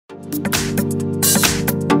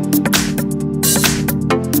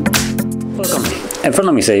Welcome. In front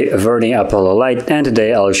of me say Vernee Apollo Lite, and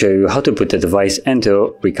today I'll show you how to put the device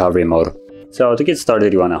into recovery mode. So to get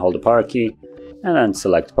started, you want to hold the power key and then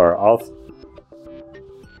select power off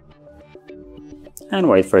and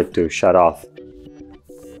wait for it to shut off.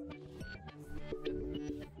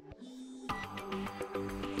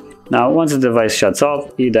 Now once the device shuts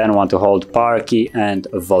off, you then want to hold power key and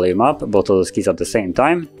volume up, both of those keys at the same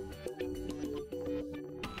time.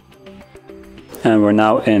 And we're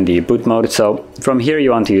now in the boot mode, so from here you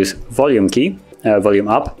want to use volume key, volume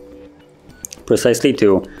up, precisely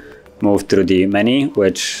to move through the menu,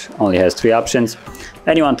 which only has 3 options.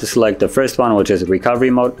 And you want to select the first one, which is recovery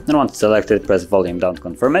mode, and once selected, press volume down to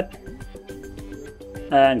confirm it.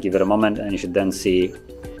 And give it a moment, and you should then see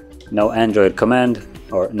no Android command,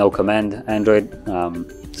 or no command Android.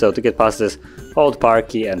 So to get past this, hold power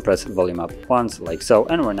key and press volume up once, like so,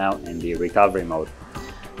 and we're now in the recovery mode.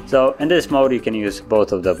 So in this mode you can use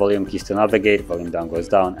both of the volume keys to navigate. Volume down goes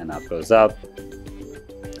down and up goes up.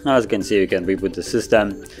 Now as you can see, you can reboot the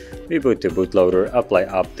system, reboot to bootloader, apply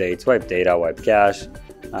updates, wipe data, wipe cache,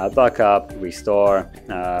 backup, restore,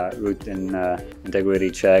 root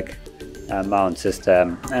integrity check, mount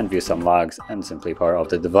system, and view some logs, and simply power off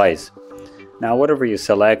the device. Now whatever you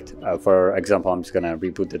select, for example I'm just going to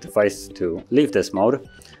reboot the device to leave this mode.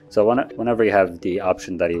 So whenever you have the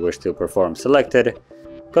option that you wish to perform selected,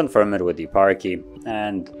 confirm it with the power key,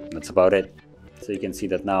 and that's about it. So you can see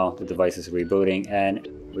that now the device is rebooting and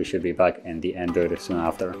we should be back in the Android soon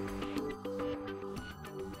after.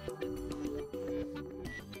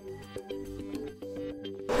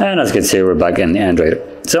 And as you can see, we're back in the Android.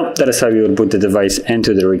 So that is how you would boot the device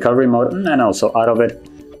into the recovery mode and also out of it.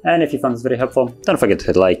 And if you found this video helpful, don't forget to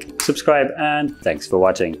hit like, subscribe, and thanks for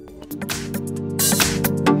watching.